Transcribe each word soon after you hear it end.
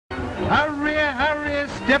Hurry, hurry,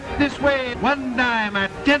 step this way. 1 dime, a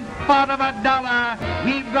 10th part of a dollar.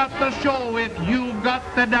 We've got the show if you've got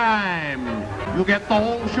the dime. You get the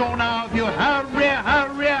whole show now if you hurry,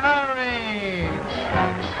 hurry, hurry.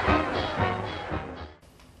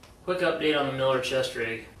 Quick update on the Miller chest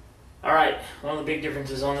rig. Alright, one of the big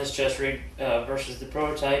differences on this chest rig versus the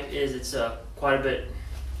prototype is it's quite a bit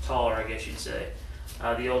taller, I guess you'd say.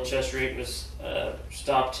 The old chest rig was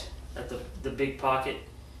stopped at the big pocket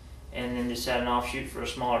and then just had an offshoot for a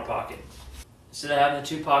smaller pocket. Instead of having the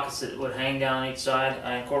 2 pockets that would hang down each side,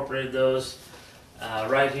 I incorporated those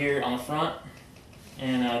right here on the front,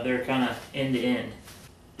 and they're kind of end to end.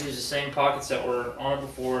 These are the same pockets that were on it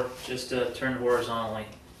before, just turned horizontally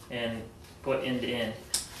and put end to end.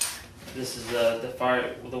 This is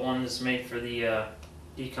the one that's made for the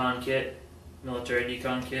decon kit, military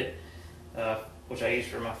decon kit, which I use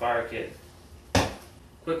for my fire kit.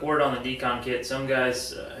 Quick word on the decon kit. Some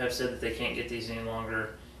guys have said that they can't get these any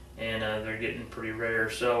longer, and they're getting pretty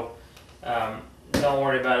rare. So don't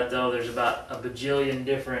worry about it though. There's about a bajillion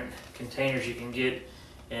different containers you can get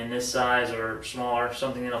in this size or smaller,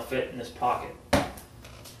 something that'll fit in this pocket.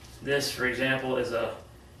 This, for example, is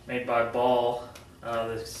made by Ball,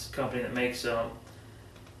 this company that makes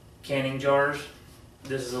canning jars.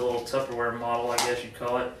 This is a little Tupperware model, I guess you'd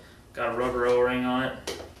call it. Got a rubber O-ring on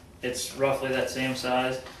it. It's roughly that same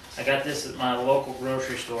size. I got this at my local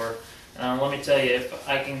grocery store. Let me tell you, if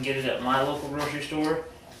I can get it at my local grocery store,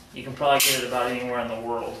 you can probably get it about anywhere in the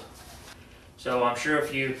world. So I'm sure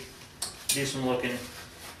if you do some looking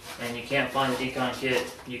and you can't find the decon kit,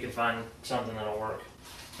 you can find something that'll work.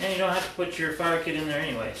 And you don't have to put your fire kit in there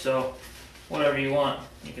anyway, so whatever you want,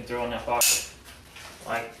 you can throw in that pocket.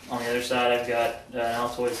 Like on the other side, I've got an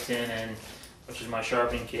Altoids tin, which is my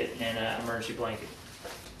sharpening kit, and an emergency blanket.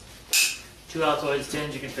 2 Altoids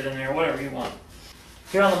tins you can fit in there, whatever you want.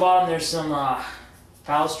 Here on the bottom there's some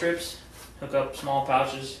pouch strips. Hook up small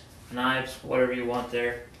pouches, knives, whatever you want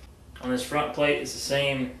there. On this front plate it's the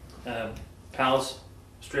same pouch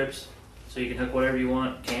strips, so you can hook whatever you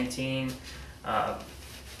want. Canteen.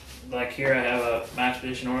 Like here I have a Max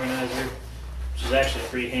Position organizer, which is actually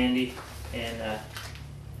pretty handy, and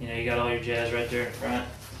you got all your jazz right there in front.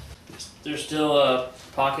 There's still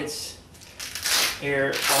pockets here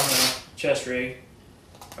on the chest rig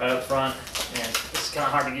right up front, and it's kind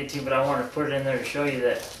of hard to get to, but I wanted to put it in there to show you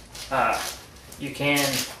that you can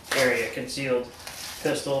carry a concealed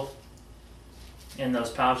pistol in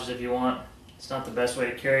those pouches if you want. It's not the best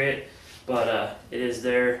way to carry it, but it is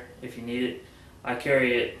there if you need it. I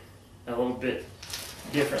carry it a little bit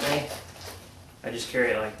differently. I just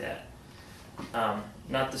carry it like that.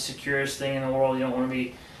 Not the securest thing in the world. You don't want to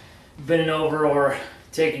be bending over or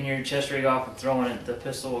taking your chest rig off and throwing it. The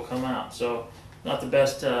pistol will come out. So not the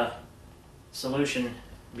best solution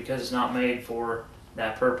because it's not made for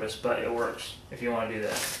that purpose, but it works if you want to do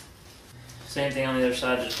that. Same thing on the other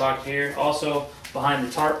side of this pocket here. Also behind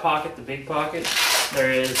the tarp pocket, the big pocket,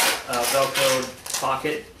 there is a Velcroed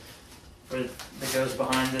pocket that goes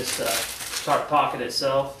behind this tarp pocket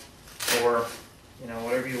itself, or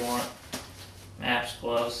whatever you want. Maps,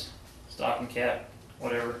 gloves, stocking cap,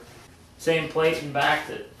 whatever. Same plate in back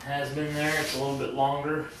that has been there. It's a little bit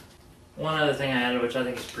longer. One other thing I added, which I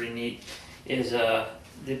think is pretty neat, is the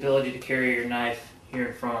ability to carry your knife here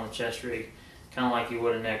in front on the chest rig, kind of like you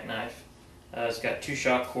would a neck knife. It's got 2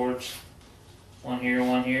 shock cords, one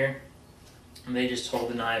here, and they just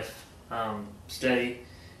hold the knife steady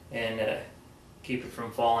and keep it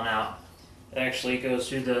from falling out. It actually goes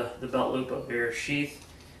through the belt loop of your sheath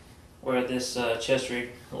where this chest rig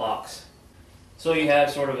locks. So you have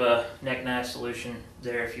sort of a neck knife solution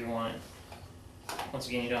there if you want it. Once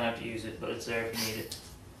again, you don't have to use it, but it's there if you need it.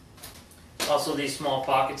 Also, these small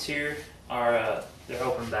pockets here are they're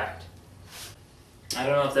open backed. I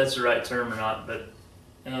don't know if that's the right term or not, but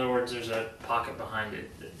in other words, there's a pocket behind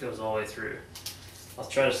it that goes all the way through. I'll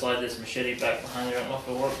try to slide this machete back behind there. I don't know if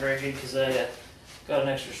it'll work very good because I got an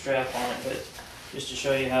extra strap on it, but just to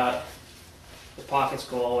show you how the pockets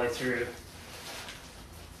go all the way through.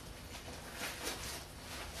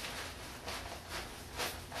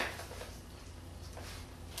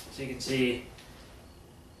 So you can see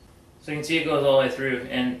it goes all the way through,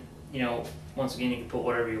 and once again, you can put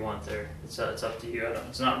whatever you want there. It's up to you.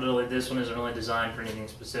 It's not really, this one isn't really designed for anything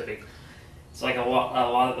specific. It's like a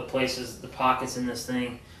lot of the places, the pockets in this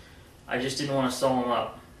thing, I just didn't want to sew them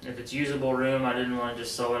up. If it's usable room, I didn't want to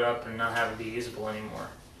just sew it up and not have it be usable anymore.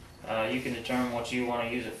 You can determine what you want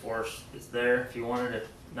to use it for. It's there if you want it. If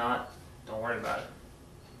not, don't worry about it.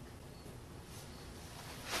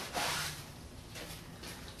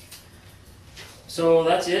 So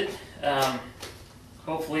that's it.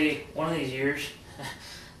 hopefully one of these years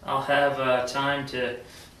I'll have time to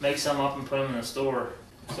make some up and put them in the store.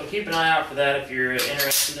 So keep an eye out for that if you're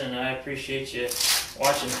interested, and I appreciate you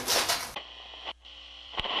watching.